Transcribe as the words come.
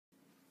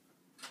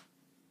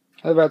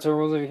About to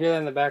rules. If you hear that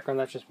in the background,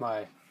 that's just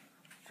my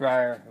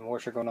dryer and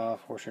washer going off,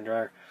 washer and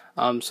dryer.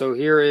 So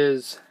here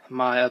is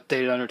my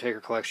updated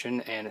Undertaker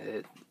collection,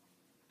 and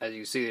as you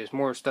can see, there's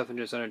more stuff than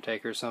just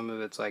Undertaker. Some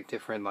of it's like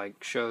different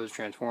like shows,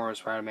 Transformers,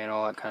 Spider-Man,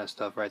 all that kind of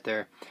stuff right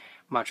there.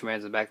 Macho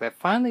Man's in the back. That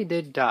finally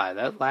did die.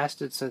 That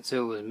lasted since it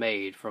was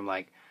made from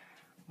like,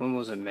 when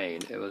was it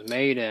made? It was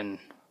made in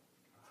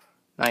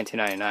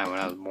 1999 when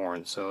I was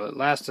born, so it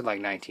lasted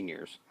like 19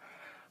 years.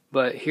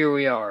 But here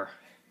we are.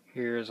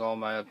 Here's all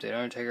my updated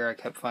Undertaker. I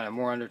kept finding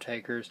more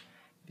Undertakers.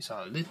 You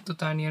saw a little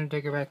tiny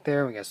Undertaker back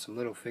there. We got some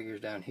little figures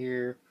down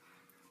here.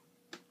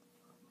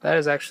 That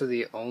is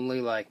actually the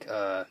only like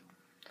what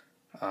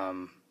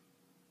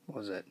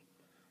was it?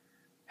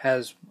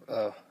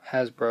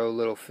 Hasbro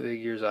little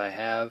figures I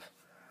have.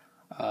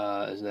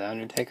 Is the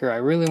Undertaker. I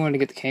really wanted to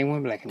get the Kane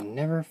one, but I can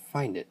never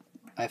find it.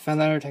 I found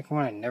the Undertaker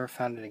one, I never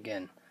found it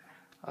again.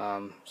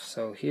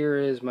 So here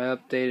is my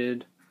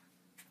updated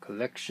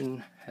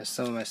collection, as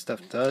some of my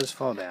stuff does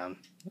fall down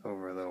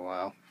over a little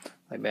while.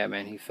 Like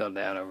Batman, he fell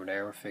down over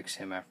there. We'll fix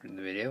him after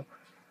the video.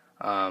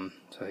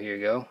 So here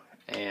you go.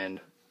 And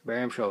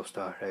Bram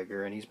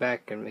Undertaker, and he's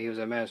back, and he was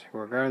at Madison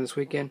Square Garden this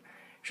weekend.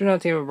 Should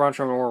not team with Braun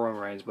Strowman or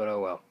Roman Reigns, but oh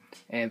well.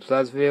 And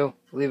besides the video,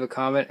 leave a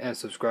comment and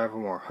subscribe for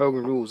more.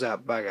 Hogan rules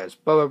out. Bye guys.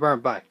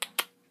 Bye.